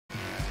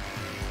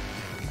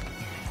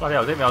Bloody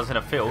hell, I didn't think I was in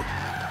a field.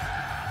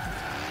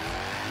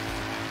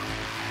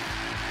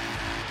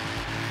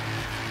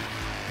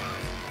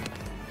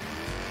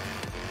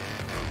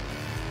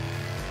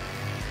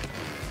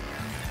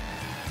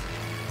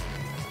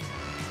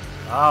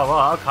 Oh,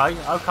 right, okay,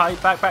 okay,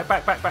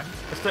 back.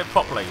 Let's do it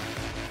properly.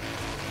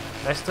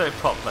 Let's do it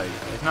properly.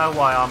 There's no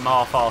way I'm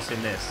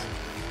half-arsing this.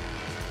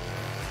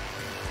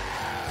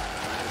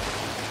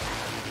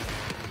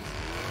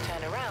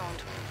 Turn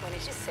around when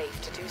it is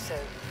safe to do so.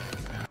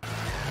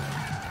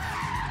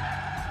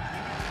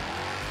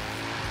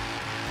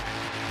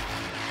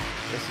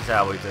 This is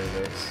how we do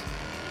this.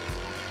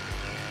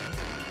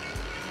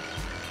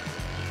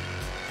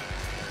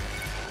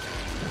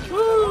 You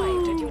have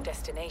arrived at your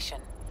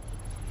destination.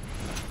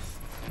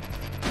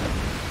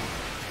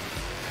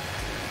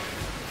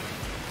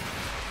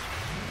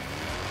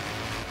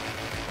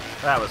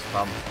 That was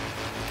fun.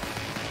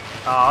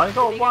 Oh, I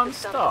got one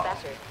star.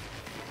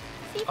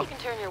 See if you can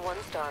turn your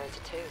 1 star into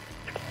 2.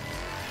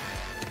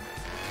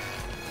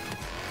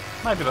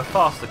 Maybe a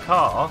faster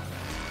car.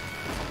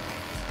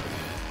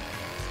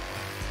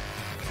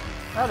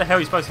 How the hell are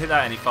you supposed to hit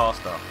that any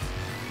faster?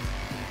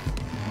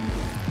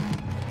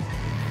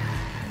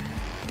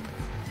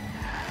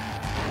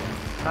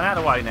 Turn out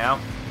of the way now.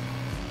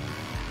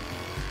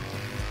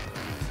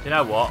 You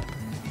know what?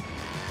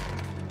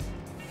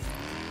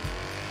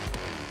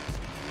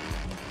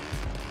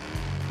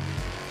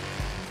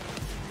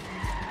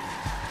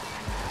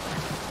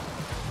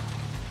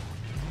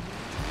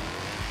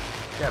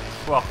 Get a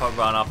proper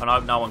run up and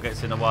hope no one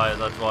gets in the way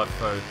as I drive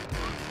through.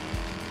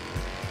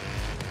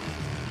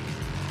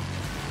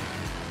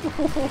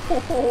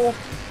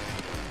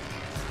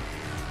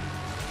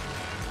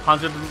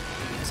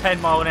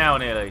 110 mile an hour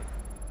nearly.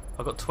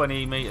 I got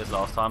 20 metres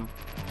last time.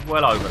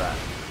 Well over that.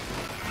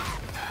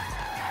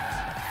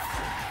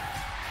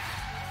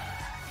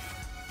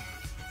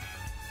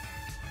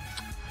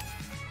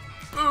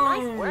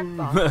 Nice work,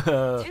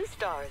 Bob. 2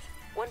 stars.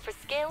 1 for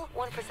skill,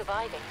 1 for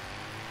surviving.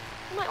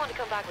 You might want to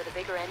come back with a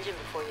bigger engine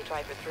before you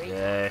try for 3.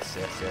 Yes.